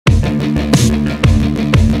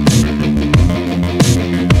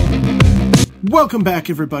Welcome back,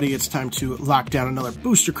 everybody. It's time to lock down another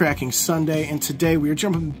booster cracking Sunday, and today we are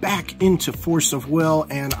jumping back into Force of Will,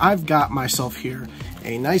 and I've got myself here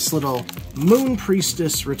a nice little Moon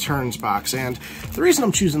Priestess Returns box. And the reason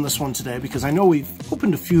I'm choosing this one today, because I know we've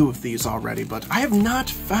opened a few of these already, but I have not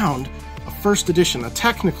found a first edition, a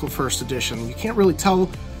technical first edition. You can't really tell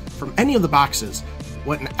from any of the boxes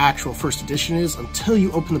what an actual first edition is until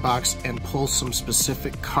you open the box and pull some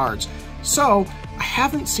specific cards. So I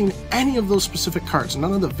haven't seen any of those specific cards,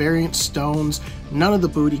 none of the variant stones, none of the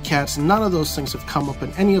booty cats, none of those things have come up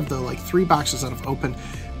in any of the like 3 boxes that I've opened.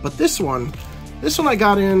 But this one I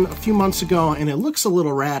got in a few months ago, and it looks a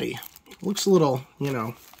little ratty. It looks a little, you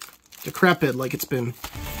know, decrepit, like it's been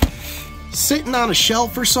sitting on a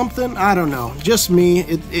shelf or something. I don't know, just me.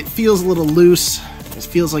 It feels a little loose. It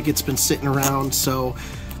feels like it's been sitting around, so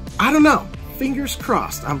I don't know. Fingers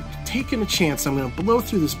crossed. I'm taking a chance. I'm going to blow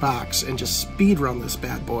through this box and just speed run this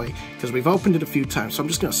bad boy, because we've opened it a few times. So I'm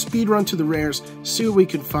just going to speed run to the rares, see what we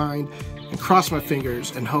can find, and cross my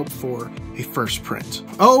fingers and hope for a first print.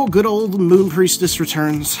 Oh, good old Moon Priestess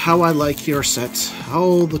Returns. How I like your set.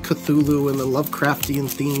 Oh, the Cthulhu and the Lovecraftian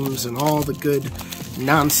themes and all the good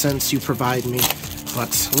nonsense you provide me.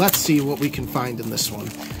 But let's see what we can find in this one.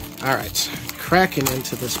 All right, cracking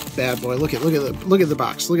into this bad boy. Look at the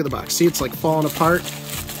box. Look at the box. See, it's like falling apart.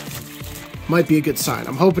 Might be a good sign.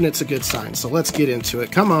 I'm hoping it's a good sign. So let's get into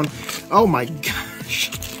it. Come on. Oh my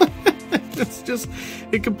gosh.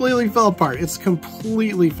 It completely fell apart. It's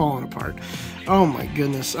completely fallen apart. Oh my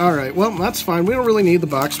goodness. All right. Well, that's fine. We don't really need the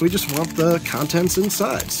box. We just want the contents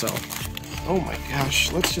inside. So, oh my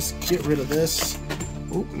gosh. Let's just get rid of this.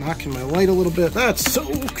 Oh, knocking my light a little bit. That's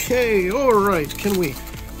okay. All right. Can we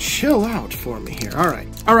chill out for me here?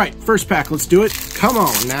 All right, first pack, let's do it. Come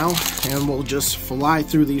on now, and we'll just fly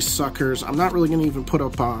through these suckers. I'm not really gonna even put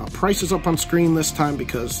up prices up on screen this time,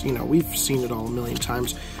 because you know we've seen it all a million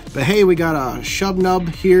times. But hey, we got a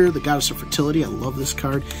Shubnub here, the Goddess of Fertility. I love this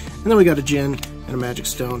card. And then we got a Djinn and a Magic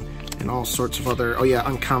Stone and all sorts of other, oh yeah,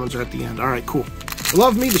 uncommons are at the end. All right, cool.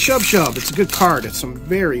 Love me the Shub. It's a good card. It's some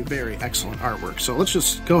very, very excellent artwork. So let's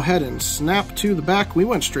just go ahead and snap to the back. We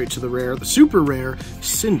went straight to the rare, the super rare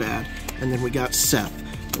Sinbad, and then we got Seth,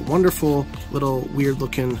 the wonderful little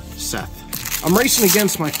weird-looking Seth. I'm racing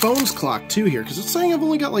against my phone's clock too here, because it's saying I've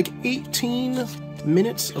only got like 18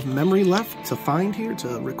 minutes of memory left to find here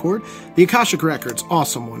to record. The Akashic Records,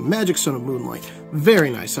 awesome one. Magic Stone of Moonlight, very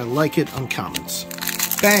nice. I like it. Uncommons.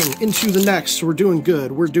 Bang, into the next. We're doing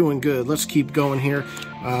good. We're doing good. Let's keep going here.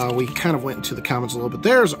 We kind of went into the commons a little bit.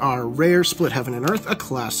 There's our rare Split Heaven and Earth, a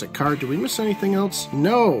classic card. Did we miss anything else?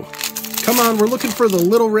 No. Come on, we're looking for the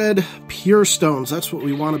little red pure stones. That's what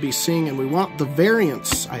we want to be seeing, and we want the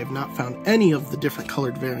variants. I have not found any of the different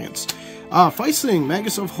colored variants. Feisting,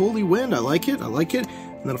 Magus of Holy Wind. I like it. I like it.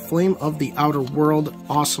 And then a Flame of the Outer World,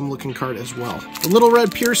 awesome looking card as well. The Little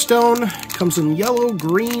Red Pure Stone comes in yellow,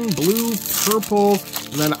 green, blue, purple,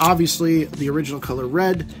 and then obviously the original color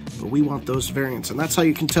red, but we want those variants. And that's how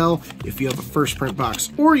you can tell if you have a first print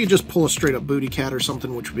box, or you just pull a straight up booty cat or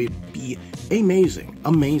something, which would be amazing.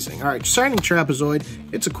 Amazing. All right, Shining Trapezoid,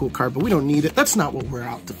 it's a cool card, but we don't need it. That's not what we're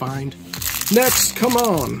out to find. Next, come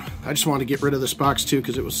on. I just wanted to get rid of this box too,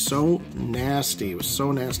 because it was so nasty. It was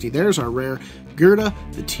so nasty. There's our rare Gerda,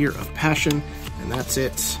 the Tear of Passion, and that's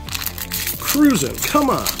it. Cruising, come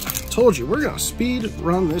on. Told you, we're gonna speed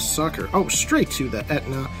run this sucker. Oh, straight to the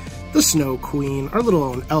Etna, the Snow Queen, our little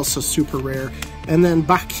own Elsa super rare, and then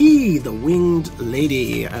Baki, the Winged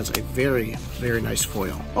Lady, as a very, very nice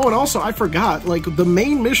foil. Oh, and also I forgot, like the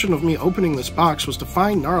main mission of me opening this box was to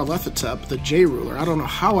find Nyarlathotep, the J-Ruler. I don't know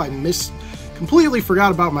how I completely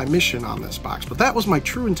forgot about my mission on this box, but that was my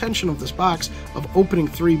true intention of this box, of opening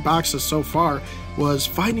 3 boxes so far, was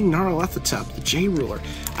finding Nyarlathotep, the J-Ruler.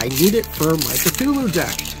 I need it for my Cthulhu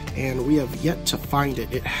deck, and we have yet to find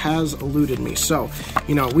it. It has eluded me. So,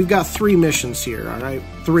 you know, we've got 3 missions here, all right?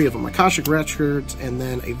 3 of them, Akashic Records, and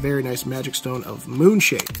then a very nice Magic Stone of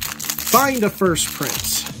Moonshape. Find a first print,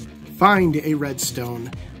 find a red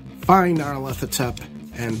stone, find Nyarlathotep,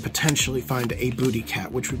 and potentially find a booty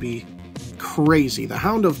cat, which would be crazy. The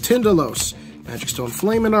Hound of Tyndalos, Magic Stone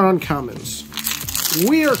Flame, and our uncommons.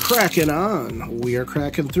 We are cracking on. We are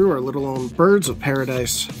cracking through our little own Birds of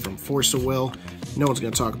Paradise from Force of Will. No one's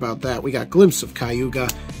going to talk about that. We got Glimpse of Cayuga,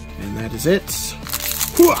 and that is it.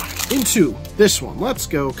 Hooah! Into this one. Let's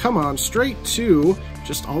go. Come on, straight to...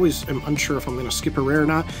 Just always am unsure if I'm going to skip a rare or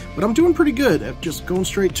not, but I'm doing pretty good at just going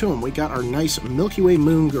straight to them. We got our nice Milky Way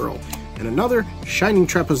Moon Girl, and another Shining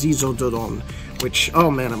Trapezoidon, which, oh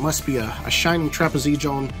man, it must be a Shining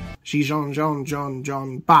Trapezoidon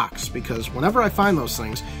John box, because whenever I find those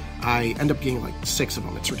things, I end up getting like 6 of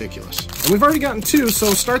them. It's ridiculous. And we've already gotten 2,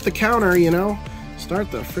 so start the counter, you know?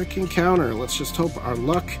 Start the freaking counter. Let's just hope our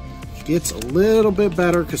luck gets a little bit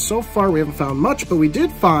better, because so far we haven't found much, but we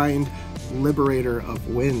did find Liberator of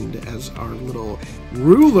Wind as our little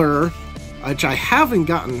ruler, which I haven't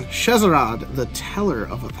gotten. Shezarad, the Teller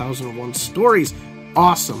of 1001 Stories.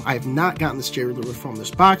 Awesome. I have not gotten this J-Ruler from this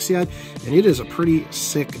box yet, and it is a pretty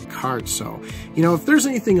sick card. So, you know, if there's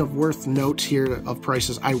anything of worth note here of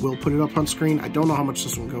prices, I will put it up on screen. I don't know how much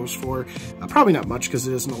this one goes for. Probably not much, because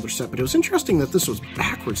it is an older set, but it was interesting that this was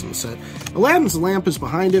backwards in the set. Aladdin's lamp is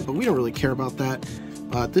behind it, but we don't really care about that.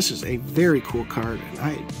 This is a very cool card, and I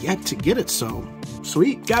have yet to get it, so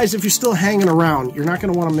sweet. Guys, if you're still hanging around, you're not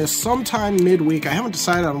going to want to miss sometime midweek. I haven't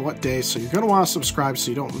decided on what day, so you're going to want to subscribe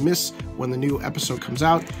so you don't miss when the new episode comes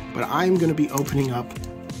out. But I'm going to be opening up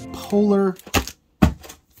Polar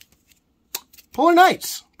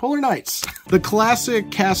Knights. Polar Knights. The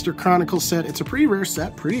classic Caster Chronicles set. It's a pretty rare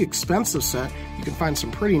set, pretty expensive set. You can find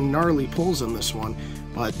some pretty gnarly pulls in this one.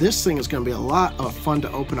 But this thing is going to be a lot of fun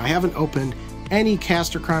to open. I haven't opened any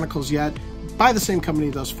Caster Chronicles yet. By the same company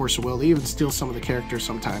that does Force of Will. They even steal some of the characters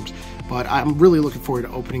sometimes. But I'm really looking forward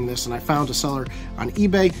to opening this, and I found a seller on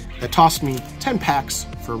eBay that tossed me 10 packs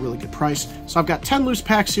for a really good price. So I've got 10 loose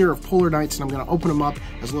packs here of Polar Knights, and I'm going to open them up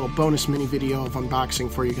as a little bonus mini video of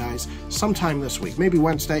unboxing for you guys sometime this week. Maybe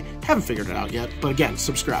Wednesday. Haven't figured it out yet, but again,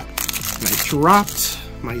 subscribe. And I dropped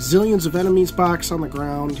my Zillions of Enemies box on the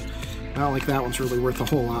ground. Not like that one's really worth a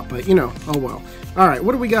whole lot, but you know, oh well. Alright,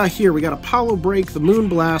 what do we got here? We got Apollo Break, the Moon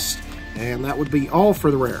Blast, and that would be all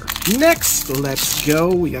for the rare. Next, let's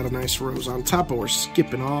go. We got a nice rose on top, but we're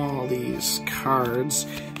skipping all these cards,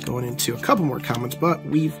 going into a couple more commons, but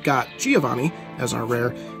we've got Giovanni as our rare,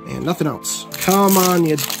 and nothing else. Come on,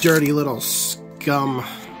 you dirty little scum.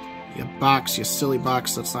 You box, you silly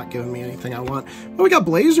box that's not giving me anything I want. But we got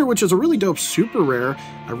Blazer, which is a really dope super rare.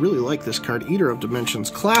 I really like this card, Eater of Dimensions,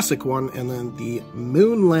 classic one, and then the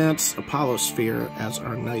Moon Lance Apollo Sphere as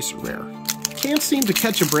our nice rare. Can't seem to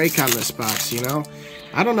catch a break on this box, you know?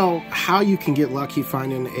 I don't know how you can get lucky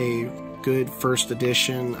finding a good first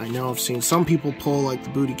edition. I know I've seen some people pull like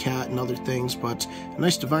the Booty Cat and other things, but a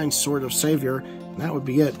nice Divine Sword of Savior, and that would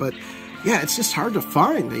be it. But yeah, it's just hard to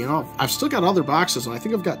find, you know? I've still got other boxes, and I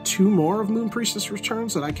think I've got 2 more of Moon Priestess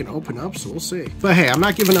Returns that I can open up, so we'll see. But hey, I'm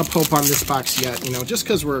not giving up hope on this box yet, you know? Just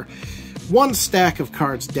because we're 1 stack of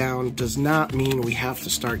cards down does not mean we have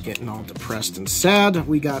to start getting all depressed and sad.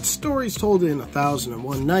 We got Stories Told in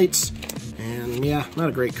 1001 Nights, and yeah, not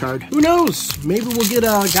a great card. Who knows? Maybe we'll get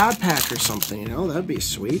a God Pack or something, you know? That'd be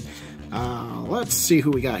sweet. Let's see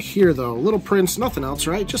who we got here, though. Little Prince, nothing else,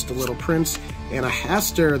 right? Just a Little Prince. And a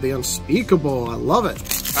Haster, the Unspeakable. I love it.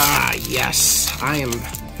 Ah, yes. I am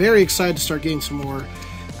very excited to start getting some more.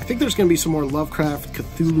 I think there's going to be some more Lovecraft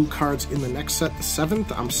Cthulhu cards in the next set, the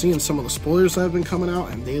 7th. I'm seeing some of the spoilers that have been coming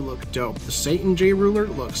out, and they look dope. The Satan J-Ruler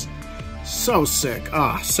looks so sick.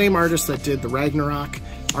 Same artist that did the Ragnarok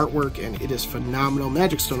artwork, and it is phenomenal.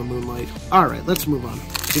 Magic Stone of Moonlight. Alright, let's move on.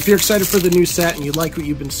 If you're excited for the new set and you like what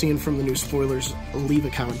you've been seeing from the new spoilers, leave a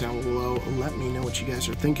comment down below and let me know what you guys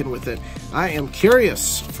are thinking with it. I am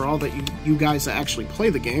curious, for all that you guys that actually play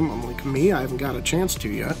the game, unlike me, I haven't got a chance to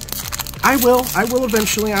yet. I will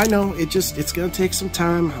eventually. I know, it's gonna take some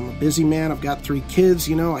time. I'm a busy man, I've got 3 kids,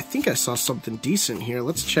 you know. I think I saw something decent here.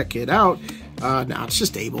 Let's check it out. No, it's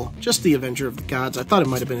just Abel. Just the Avenger of the Gods. I thought it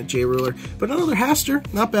might have been a J-Ruler, but another Haster.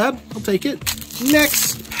 Not bad. I'll take it.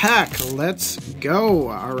 Next pack. Let's go.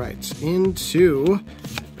 All right, into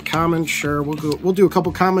common. Sure, we'll do a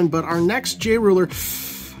couple common, but our next J-Ruler.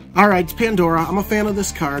 All right, it's Pandora. I'm a fan of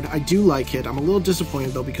this card. I do like it. I'm a little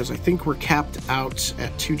disappointed, though, because I think we're capped out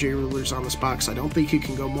at 2 J-Rulers on this box. I don't think you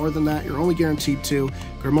can go more than that. You're only guaranteed 2.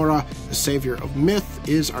 Grimora, the Savior of Myth,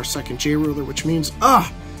 is our 2nd J-Ruler, which means,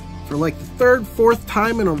 for like the 3rd, 4th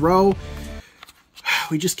time in a row,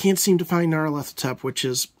 we just can't seem to find Nyarlathotep, which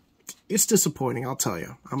is, it's disappointing, I'll tell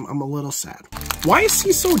you. I'm a little sad. Why is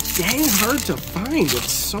he so dang hard to find?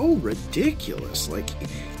 It's so ridiculous. Like,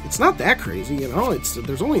 it's not that crazy, you know?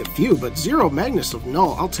 There's only a few, but 0 Magnus of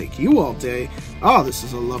Null, I'll take you all day. Oh, this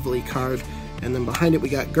is a lovely card. And then behind it we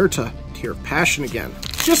got Goethe, Tear of Passion again.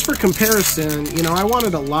 Just for comparison, you know, I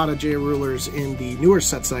wanted a lot of J-Rulers in the newer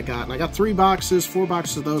sets I got, and I got 3 boxes, 4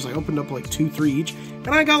 boxes of those. I opened up like 2, 3 each, and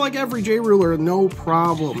I got like every J-Ruler, no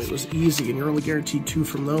problem. It was easy, and you're only guaranteed 2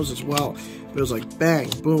 from those as well. It was like, bang,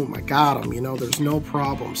 boom, I got them, you know, there's no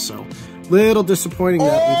problem. So, little disappointing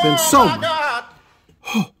that we've been so...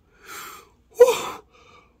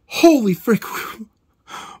 Holy frick.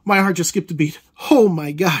 My heart just skipped a beat. Oh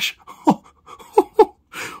my gosh.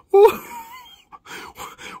 We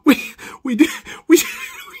did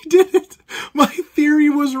it. My theory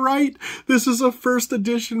was right. This is a first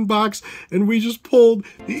edition box, and we just pulled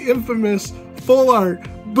the infamous full art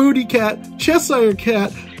Booty Cat, Cheshire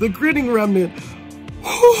Cat, the Grinning Remnant.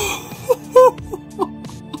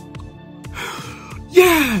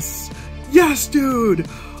 Yes! Yes, dude!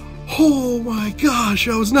 Oh my gosh,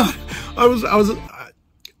 I'll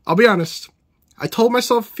be honest. I told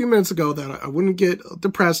myself a few minutes ago that I wouldn't get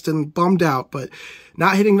depressed and bummed out, but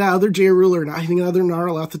not hitting that other J-Ruler, not hitting another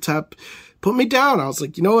Gnarlatotep put me down. I was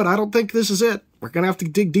like, you know what? I don't think this is it. We're going to have to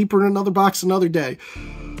dig deeper in another box another day.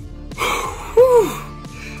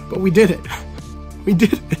 But we did it. We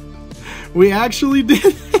did it. We actually did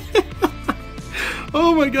it.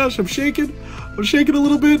 Oh my gosh, I'm shaking. I'm shaking a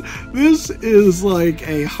little bit. This is like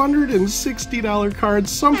 $160 card,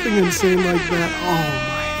 something insane like that. Oh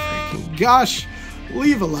my freaking gosh.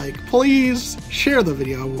 Leave a like, please. Share the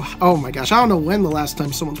video. Oh my gosh, I don't know when the last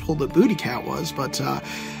time someone's pulled a Booty Cat was, but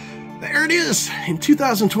there it is. In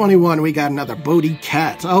 2021, we got another Booty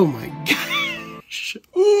Cat. Oh my gosh.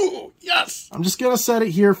 Ooh, yes. I'm just gonna set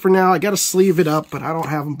it here for now. I gotta sleeve it up, but I don't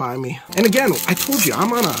have them by me. And again, I told you,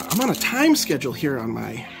 I'm on a time schedule here on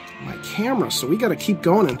my camera, so we gotta keep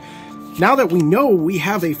going. And now that we know we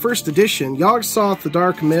have a first edition, Yogg-Sothoth the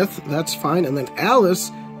Dark Myth, that's fine. And then Alice,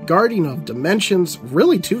 Guardian of Dimensions,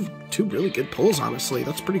 really two really good pulls, honestly.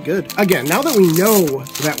 That's pretty good. Again, now that we know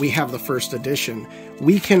that we have the first edition,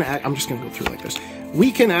 we can, I'm just gonna go through like this.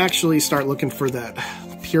 We can actually start looking for that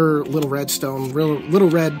pure Little Red Stone, Little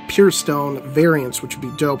Red Pure Stone variants, which would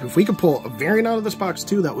be dope. If we could pull a variant out of this box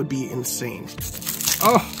too, that would be insane.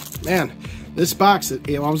 Oh, man. This box,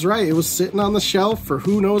 I was right. It was sitting on the shelf for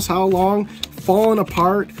who knows how long, falling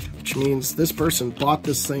apart, which means this person bought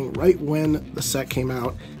this thing right when the set came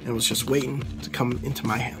out and was just waiting to come into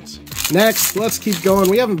my hands. Next, let's keep going.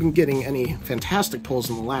 We haven't been getting any fantastic pulls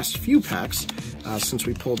in the last few packs since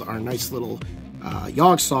we pulled our nice little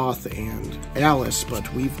Yogg-Sothoth and Alice,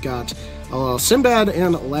 but we've got Sinbad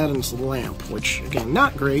and Aladdin's Lamp, which, again,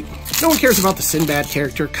 not great. No one cares about the Sinbad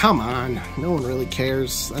character. Come on. No one really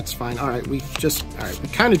cares. That's fine. Alright, we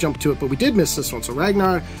kind of jumped to it, but we did miss this one. So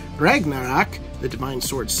Ragnarok, the Divine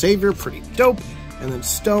Sword Savior, pretty dope. And then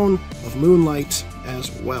Stone of Moonlight as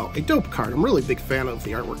well. A dope card. I'm really a big fan of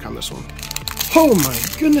the artwork on this one. Oh my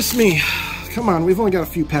goodness me. Come on, we've only got a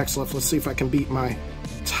few packs left. Let's see if I can beat my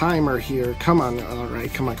timer here. Come on. All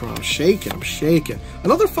right, come on. I'm shaking.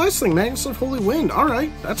 Another Feisling, Magnus of Holy Wind. All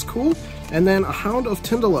right, that's cool. And then a Hound of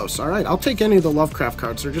Tyndalos. All right, I'll take any of the Lovecraft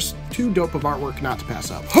cards. They're just too dope of artwork not to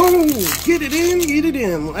pass up. Oh, get it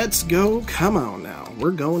in. Let's go. Come on now.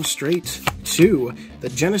 We're going straight to the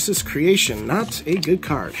Genesis Creation. Not a good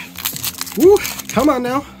card. Woo, come on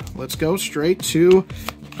now. Let's go straight to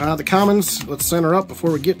the commons. Let's center up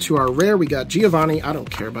before we get to our rare. We got Giovanni. I don't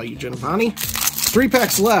care about you, Giovanni. 3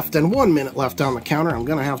 packs left and 1 minute left on the counter. I'm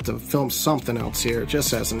gonna have to film something else here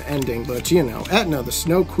just as an ending, but you know, Etna the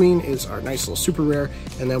Snow Queen is our nice little super rare,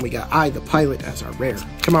 and then we got I the Pilot as our rare.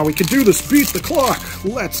 Come on, we can do this. Beat the clock.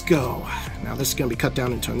 Let's go. Now this is gonna be cut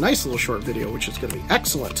down into a nice little short video, which is gonna be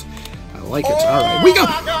excellent. I like it. All right, we got.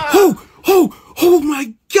 Oh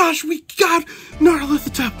my gosh, we got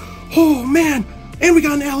Gnarlatotep. Oh man, and we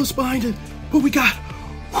got an Alice behind it. But we got.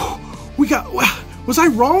 Was I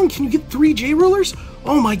wrong? Can you get 3 J-Rulers?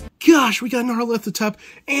 Oh my gosh, we got Gnarlatotep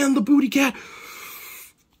and the Booty Cat.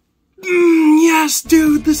 Yes,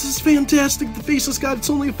 dude, this is fantastic. The Faceless God,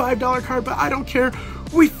 it's only a $5 card, but I don't care.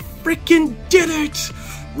 We freaking did it!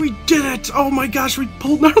 We did it! Oh my gosh, we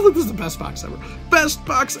pulled Gnarlatotep. This is the best box ever. Best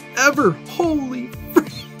box ever! Holy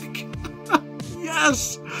frick!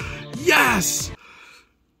 Yes! Yes!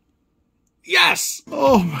 Yes!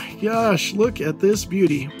 Oh my gosh, look at this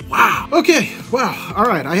beauty. Wow. Okay, wow. All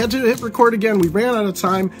right, I had to hit record again. We ran out of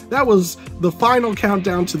time. That was the final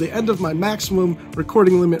countdown to the end of my maximum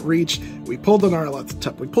recording limit reached. We pulled the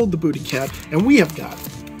Gnarlatotep, we pulled the Booty Cat, and we have got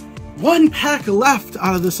 1 pack left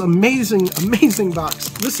out of this amazing box.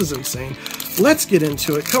 This is insane. Let's get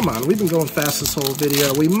into it. Come on, we've been going fast this whole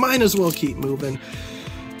video. We might as well keep moving.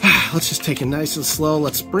 Let's just take it nice and slow.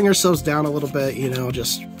 Let's bring ourselves down a little bit, you know,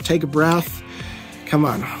 just take a breath. Come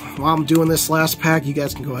on. While I'm doing this last pack, you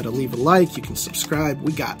guys can go ahead and leave a like. You can subscribe.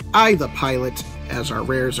 We got I the Pilot as our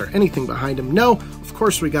rares or anything behind him. No, of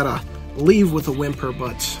course we gotta leave with a whimper,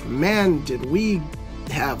 but man, did we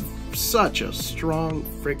have such a strong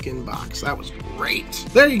freaking box. That was great.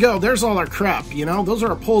 There you go. There's all our crap, you know. Those are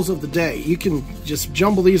our pulls of the day. You can just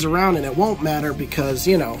jumble these around and it won't matter because,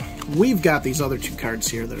 you know, we've got these other 2 cards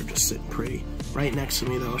here that are just sitting pretty right next to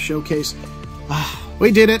me that I'll showcase.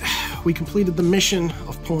 We did it. We completed the mission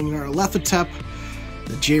of pulling our Gnarlatotep.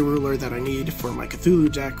 the J-Ruler that I need for my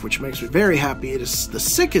Cthulhu deck, which makes me very happy. It is the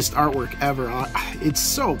sickest artwork ever. It's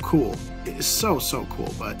so cool. It is so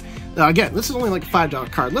cool. But again, this is only like a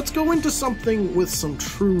 $5 card. Let's go into something with some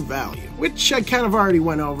true value, which I kind of already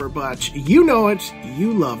went over, but you know it,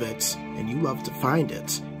 you love it, and you love to find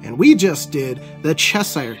it. And we just did the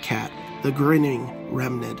Cheshire Cat, the Grinning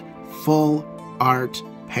Remnant, full art,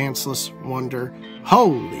 pantsless wonder.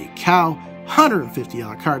 Holy cow,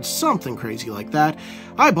 $150 card, something crazy like that.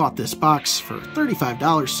 I bought this box for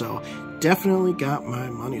 $35, so definitely got my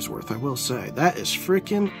money's worth, I will say. That is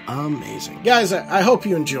freaking amazing. Guys, I hope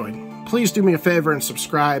you enjoyed. Please do me a favor and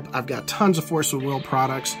subscribe. I've got tons of Force of Will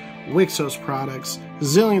products, Wixos products,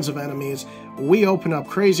 zillions of enemies. We open up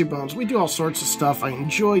Crazy Bones. We do all sorts of stuff. I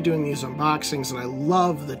enjoy doing these unboxings, and I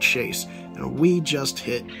love the chase. And we just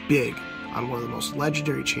hit big on one of the most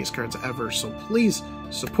legendary chase cards ever. So please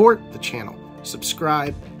support the channel.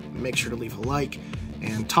 Subscribe. Make sure to leave a like.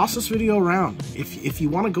 And toss this video around. If you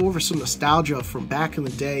want to go over some nostalgia from back in the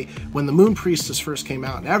day when the Moon Priestess first came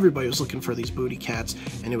out and everybody was looking for these booty cats,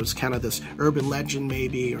 and it was kind of this urban legend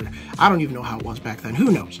maybe, or I don't even know how it was back then.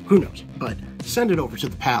 Who knows? Who knows? But send it over to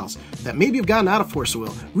the pals that maybe have gotten out of Force of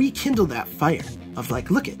Will. Rekindle that fire of like,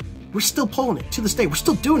 look it, we're still pulling it to this day. We're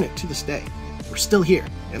still doing it to this day. We're still here,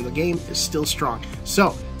 and the game is still strong.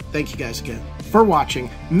 So, thank you guys again for watching.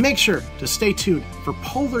 Make sure to stay tuned for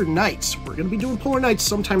Polar Nights. We're going to be doing Polar Nights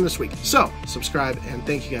sometime this week. So, subscribe, and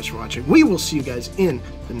thank you guys for watching. We will see you guys in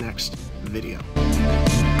the next video.